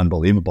still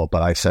unbelievable.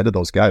 But I said to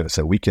those guys, I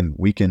said, we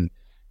can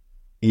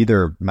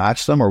either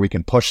match them or we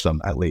can push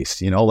them at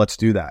least, let's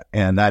do that.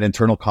 And that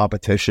internal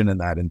competition and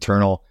that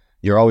internal,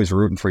 you're always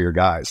rooting for your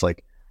guys.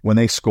 Like when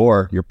they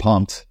score, you're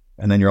pumped.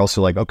 And then you're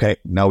also like, okay,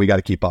 now we got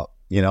to keep up,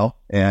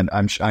 and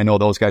I know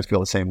those guys feel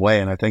the same way.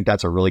 And I think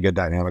that's a really good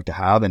dynamic to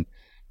have. And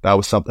that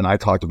was something I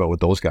talked about with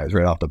those guys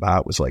right off the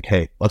bat, was like,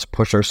 hey, let's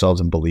push ourselves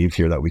and believe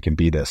here that we can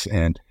be this.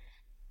 And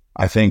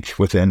I think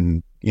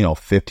within,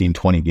 15,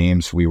 20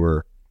 games, we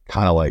were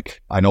kind of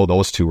like, I know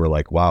those two were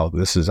like, wow,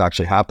 this is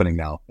actually happening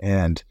now.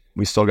 And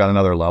we still got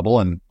another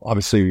level. And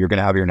obviously you're going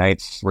to have your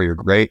nights where you're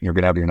great, and you're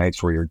going to have your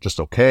nights where you're just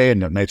okay,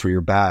 and nights where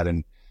you're bad.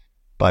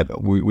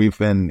 But we've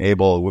been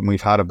able, when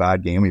we've had a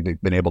bad game,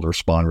 we've been able to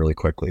respond really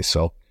quickly.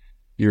 So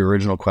your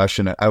original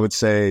question, I would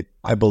say,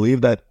 I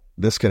believe that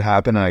this could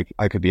happen. And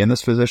I could be in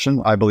this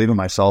position. I believe in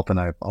myself, and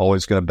I'm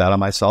always going to bet on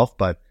myself.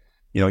 But,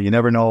 you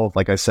never know.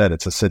 Like I said,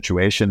 it's a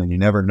situation, and you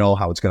never know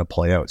how it's going to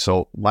play out.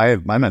 So my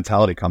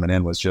mentality coming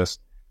in was just,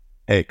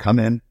 hey, come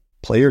in,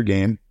 play your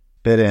game,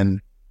 fit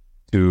in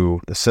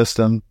to the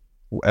system,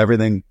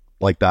 everything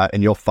like that,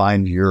 and you'll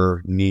find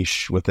your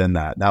niche within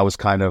that. That was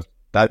kind of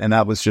that, and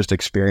that was just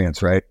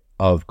experience, right,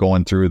 of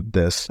going through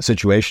this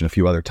situation a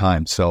few other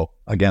times. So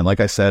again, like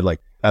I said,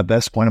 like at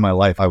this point in my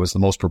life, I was the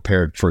most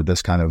prepared for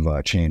this kind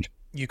of change.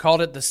 You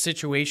called it the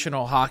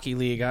situational hockey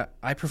league.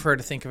 I prefer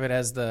to think of it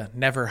as the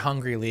never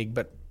hungry league,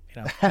 but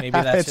maybe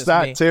that's it's just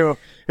that me. Too.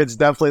 It's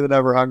definitely the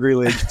never hungry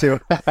league too.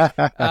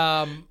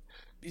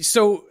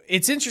 So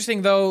it's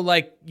interesting though,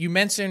 like you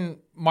mentioned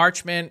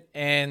Marchment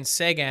and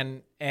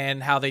Seguin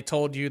and how they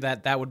told you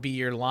that would be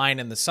your line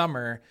in the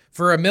summer.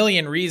 For a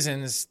million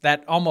reasons,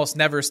 that almost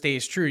never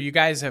stays true. You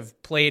guys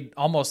have played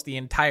almost the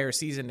entire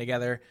season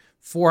together,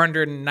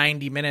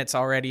 490 minutes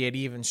already at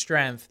even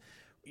strength.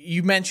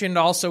 You mentioned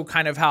also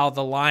kind of how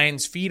the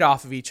lines feed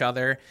off of each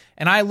other.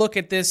 And I look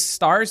at this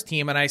Stars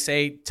team and I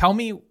say, tell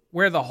me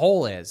where the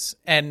hole is.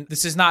 And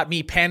this is not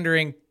me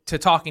pandering to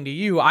talking to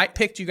you. I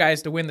picked you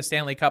guys to win the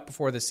Stanley Cup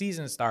before the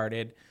season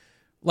started.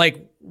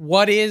 Like,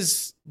 what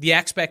is the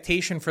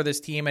expectation for this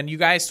team? And you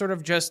guys sort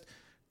of just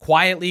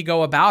quietly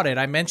go about it.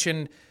 I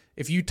mentioned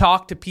if you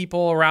talk to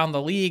people around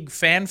the league,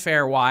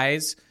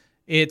 fanfare-wise,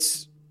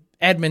 it's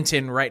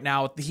Edmonton right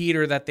now with the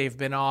heater that they've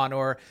been on,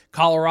 or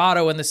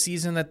Colorado in the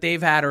season that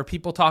they've had, or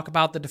people talk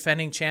about the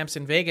defending champs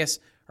in Vegas.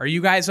 Are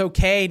you guys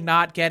okay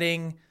not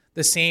getting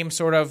the same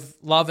sort of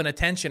love and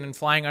attention and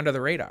flying under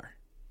the radar?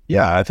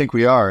 Yeah, I think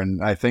we are.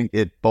 And I think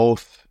it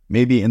both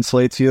maybe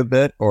insulates you a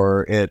bit,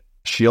 or it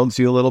shields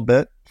you a little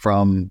bit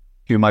from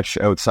too much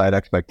outside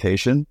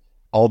expectation.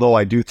 Although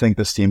I do think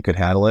this team could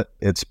handle it.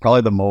 It's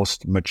probably the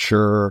most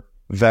mature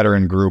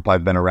veteran group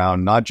I've been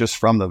around, not just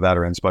from the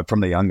veterans, but from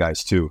the young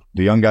guys too.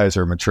 The young guys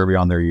are mature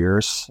beyond their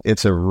years.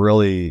 It's a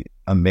really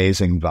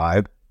amazing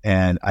vibe.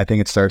 And I think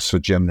it starts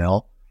with Jim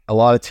Nill. A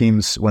lot of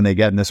teams, when they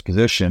get in this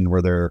position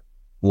where they're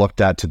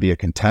looked at to be a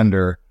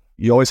contender,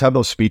 you always have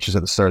those speeches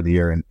at the start of the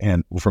year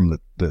and from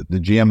the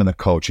GM and the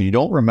coach, and you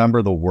don't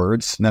remember the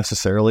words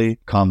necessarily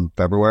come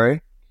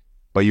February,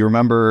 but you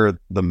remember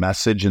the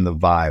message and the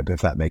vibe,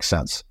 if that makes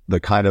sense. The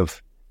kind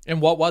of...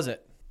 And what was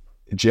it?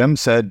 Jim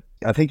said,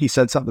 I think he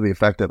said something to the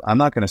effect of, I'm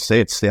not going to say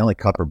it's Stanley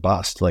Cup or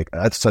bust. Like,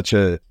 that's such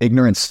a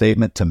ignorant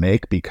statement to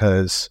make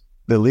because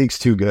the league's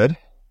too good.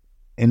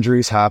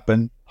 Injuries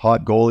happen.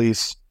 Hot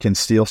goalies can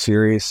steal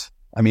series.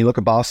 I mean, look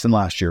at Boston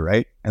last year,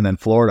 right? And then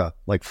Florida.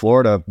 Like,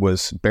 Florida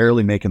was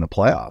barely making the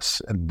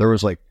playoffs. And there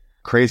was like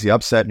crazy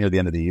upset near the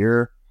end of the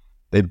year.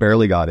 They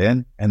barely got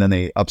in. And then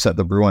they upset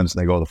the Bruins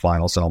and they go to the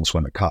finals and almost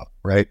win the cup,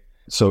 right?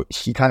 So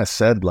he kind of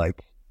said,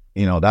 like,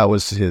 that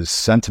was his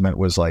sentiment,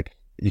 was like,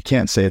 you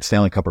can't say it's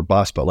Stanley Cup or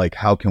bust, but like,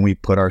 how can we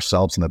put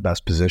ourselves in the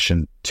best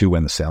position to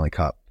win the Stanley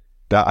Cup?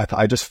 That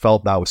I just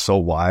felt that was so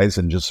wise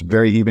and just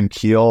very even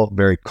keel,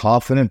 very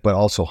confident, but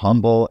also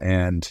humble,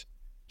 and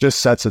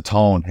just sets a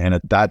tone. And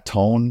at that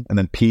tone, and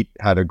then Pete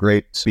had a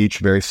great speech,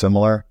 very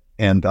similar.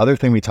 And the other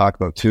thing we talk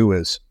about too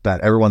is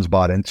that everyone's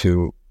bought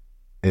into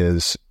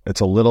is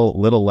it's a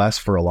little less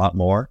for a lot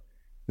more.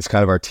 It's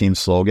kind of our team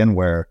slogan,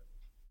 where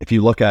if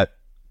you look at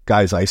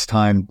guys' ice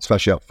time,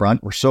 especially up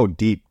front, we're so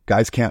deep.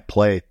 Guys can't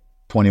play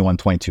 21,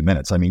 22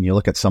 minutes. I mean, you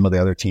look at some of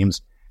the other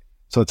teams.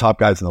 So the top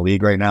guys in the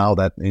league right now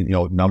that,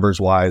 numbers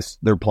wise,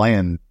 they're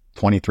playing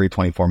 23,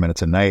 24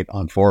 minutes a night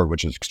on forward,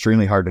 which is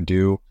extremely hard to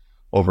do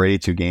over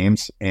 82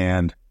 games.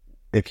 And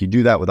if you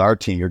do that with our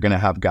team, you're going to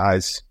have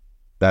guys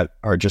that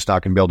are just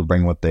not going to be able to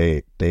bring what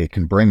they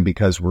can bring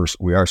because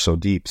we are so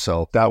deep.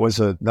 So that was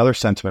another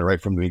sentiment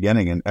right from the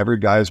beginning, and every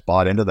guy's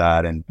bought into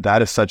that. And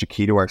that is such a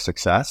key to our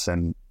success.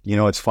 And,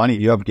 it's funny,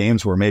 you have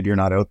games where maybe you're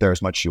not out there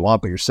as much as you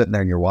want, but you're sitting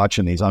there and you're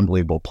watching these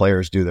unbelievable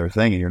players do their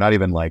thing, and you're not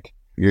even like,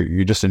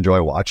 you just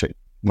enjoy watching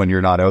when you're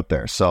not out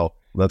there. So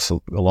that's a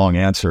long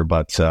answer,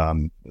 but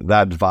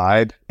that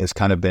vibe has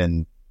kind of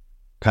been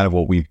kind of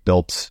what we've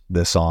built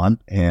this on,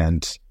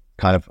 and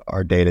kind of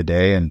our day to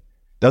day. And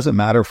doesn't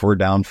matter if we're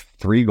down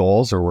 3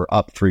 goals or we're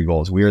up 3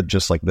 goals. We are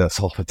just like this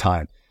all the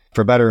time,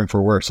 for better and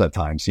for worse at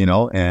times,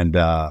 and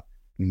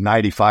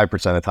 95%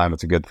 of the time,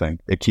 it's a good thing.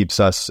 It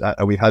keeps us,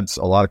 we've had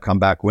a lot of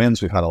comeback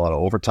wins. We've had a lot of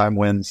overtime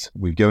wins.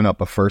 We've given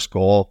up a first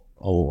goal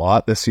a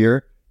lot this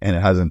year. and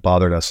it hasn't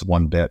bothered us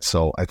one bit.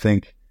 So I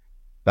think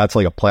that's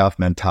like a playoff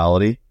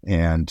mentality,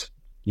 and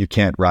you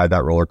can't ride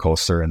that roller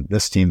coaster. And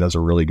this team does a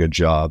really good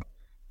job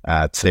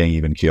at staying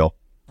even keel.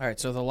 All right,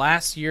 so the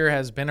last year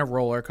has been a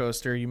roller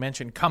coaster. You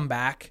mentioned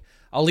comeback.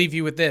 I'll leave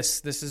you with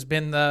this. This has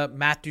been the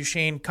Matt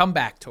Duchene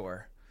comeback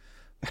tour.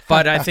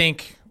 But I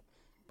think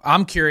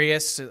I'm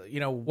curious,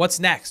 what's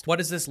next? What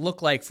does this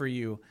look like for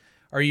you?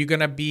 Are you going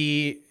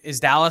to is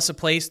Dallas a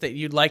place that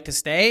you'd like to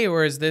stay,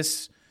 or is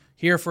this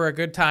here for a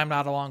good time,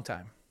 not a long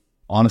time?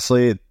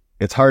 Honestly,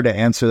 it's hard to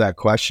answer that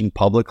question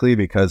publicly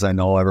because I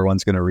know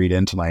everyone's going to read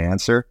into my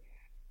answer,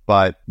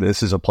 but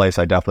this is a place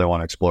I definitely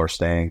want to explore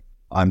staying.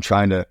 I'm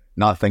trying to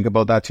not think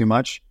about that too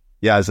much.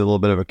 Yeah, is it a little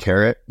bit of a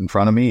carrot in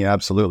front of me?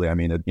 Absolutely. I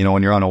mean,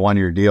 when you're on a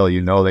 1-year deal,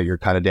 you know that you're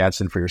kind of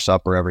dancing for your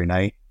supper every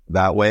night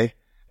that way.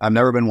 I've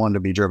never been one to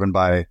be driven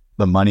by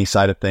the money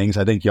side of things.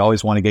 I think you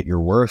always want to get your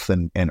worth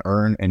and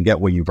earn and get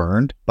what you've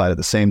earned. But at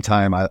the same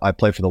time, I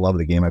play for the love of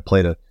the game. I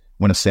play to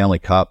win a Stanley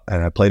Cup,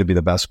 and I play to be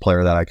the best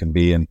player that I can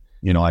be. And,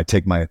 I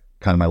take my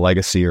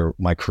legacy or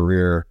my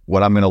career,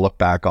 what I'm going to look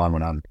back on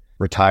when I'm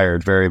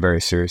retired, very, very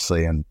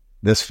seriously. And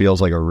this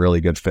feels like a really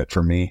good fit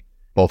for me,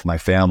 both my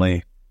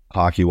family,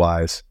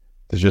 hockey-wise.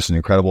 There's just an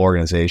incredible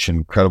organization,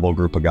 incredible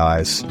group of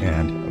guys,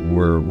 and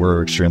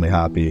we're extremely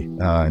happy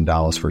in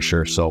Dallas for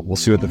sure. So we'll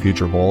see what the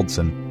future holds,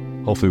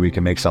 and hopefully we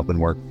can make something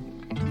work.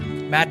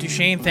 Matt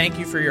Duchene, thank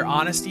you for your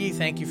honesty,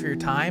 thank you for your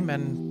time,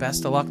 and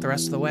best of luck the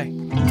rest of the way.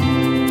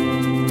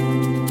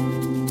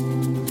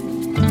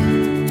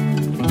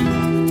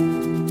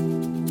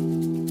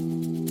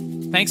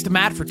 Thanks to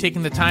Matt for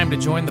taking the time to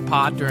join the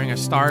pod during a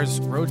Stars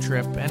road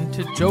trip, and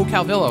to Joe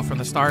Calvillo from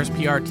the Stars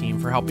PR team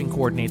for helping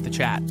coordinate the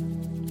chat.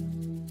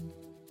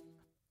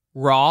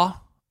 Raw,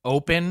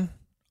 open,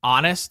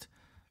 honest.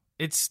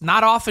 It's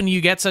not often you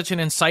get such an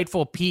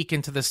insightful peek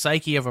into the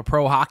psyche of a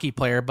pro hockey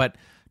player, but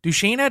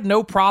Duchene had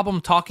no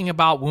problem talking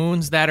about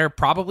wounds that are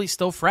probably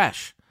still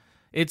fresh.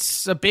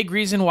 It's a big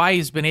reason why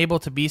he's been able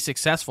to be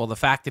successful, the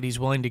fact that he's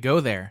willing to go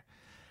there.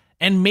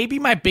 And maybe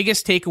my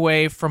biggest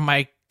takeaway from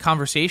my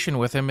conversation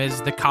with him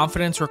is the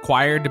confidence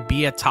required to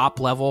be a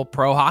top-level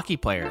pro hockey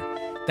player.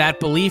 That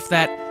belief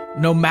that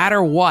no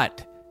matter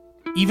what,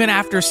 even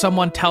after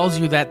someone tells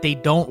you that they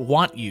don't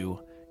want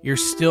you, you're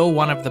still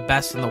one of the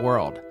best in the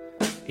world.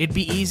 It'd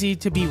be easy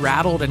to be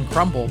rattled and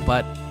crumble,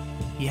 but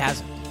he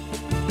hasn't.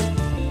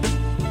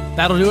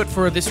 That'll do it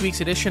for this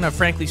week's edition of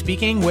Frankly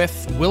Speaking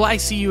with Will I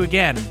See You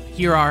Again?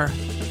 Here are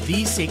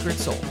These Sacred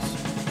Souls.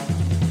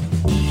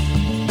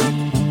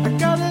 I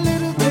got a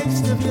little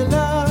taste of your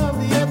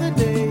love the other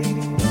day,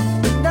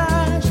 and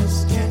I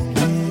just can't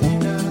get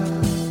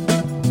enough.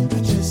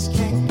 I just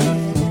can't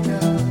get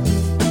enough.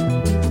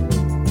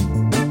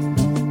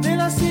 Then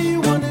I see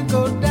you wanna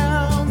go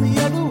down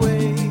the other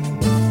way.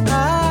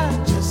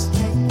 I just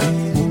can't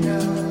get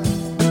enough.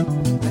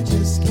 I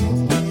just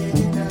can't get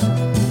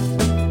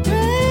enough.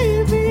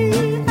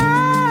 Baby,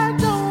 I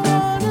don't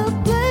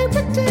wanna play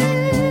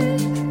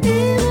pretend.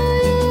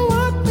 Either you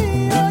want me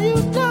or you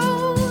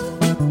don't.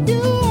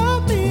 You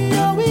want me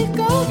or we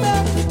go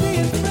back to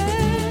being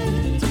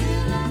friends.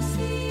 Till I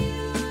see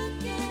you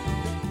again.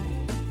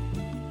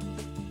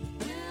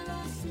 Till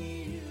I see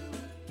you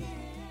again.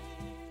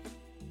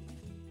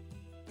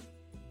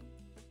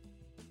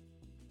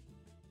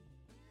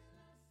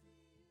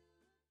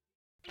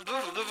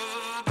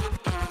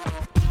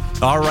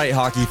 All right,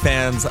 hockey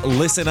fans,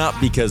 listen up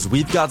because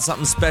we've got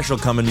something special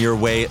coming your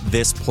way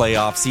this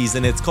playoff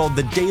season. It's called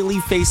the Daily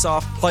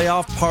Face-Off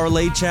Playoff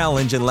Parlay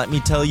Challenge, and let me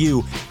tell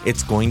you,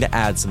 it's going to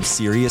add some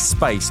serious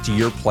spice to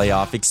your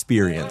playoff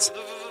experience.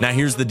 Now,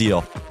 here's the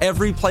deal.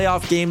 Every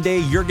playoff game day,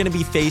 you're going to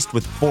be faced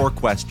with 4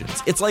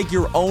 questions. It's like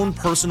your own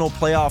personal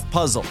playoff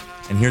puzzle.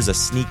 And here's a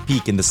sneak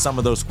peek into some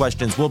of those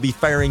questions we'll be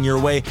firing your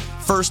way.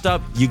 First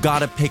up, you got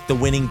to pick the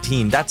winning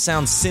team. That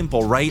sounds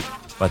simple, right?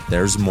 But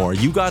there's more.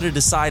 You got to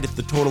decide if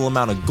the total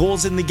amount of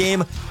goals in the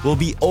game will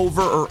be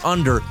over or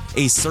under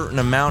a certain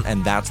amount,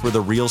 and that's where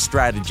the real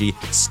strategy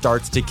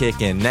starts to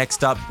kick in.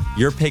 Next up,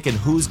 you're picking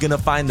who's going to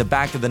find the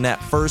back of the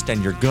net first,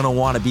 and you're going to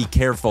want to be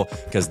careful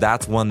because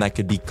that's one that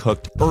could be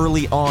cooked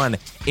early on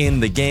in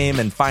the game.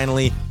 And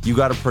finally, you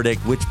got to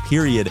predict which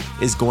period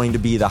is going to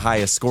be the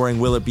highest scoring.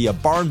 Will it be a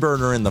barn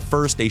burner in the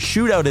first, a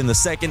shootout in the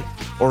second,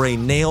 or a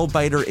nail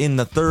biter in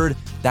the third?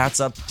 That's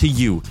up to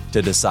you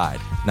to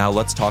decide. Now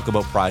let's talk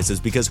about prizes,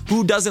 because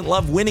who doesn't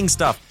love winning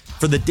stuff?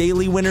 For the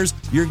daily winners,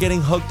 you're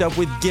getting hooked up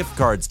with gift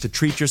cards to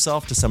treat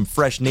yourself to some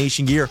fresh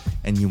Nation gear,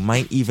 and you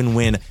might even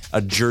win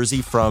a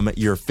jersey from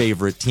your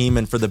favorite team.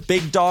 And for the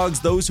big dogs,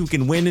 those who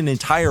can win an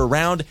entire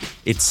round,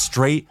 it's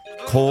straight,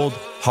 cold,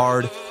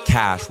 hard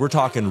cash. We're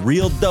talking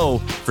real dough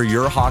for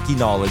your hockey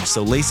knowledge.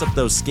 So lace up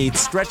those skates,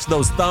 stretch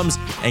those thumbs,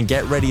 and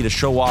get ready to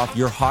show off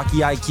your hockey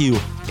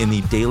IQ in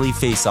the Daily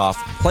Face-Off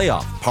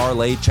Playoff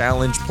Parlay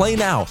Challenge. Play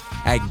now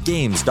at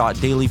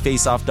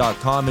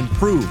games.dailyfaceoff.com and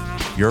prove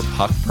your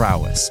puck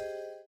prowess.